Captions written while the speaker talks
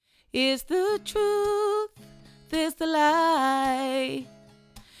Is the truth, there's the lie.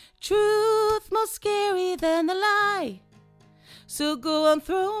 Truth more scary than the lie. So go on,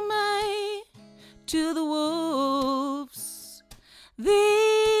 throw me to the wolves.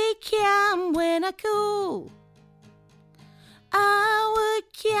 They come when I call. I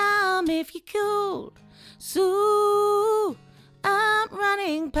would come if you called. So I'm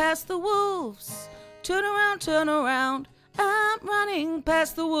running past the wolves. Turn around, turn around. I'm running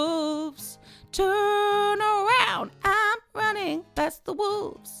past the wolves. Turn around. I'm running past the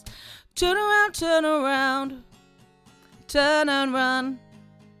wolves. Turn around, turn around. Turn and run.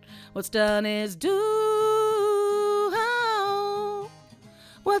 What's done is done.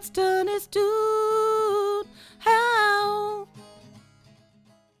 What's done is done.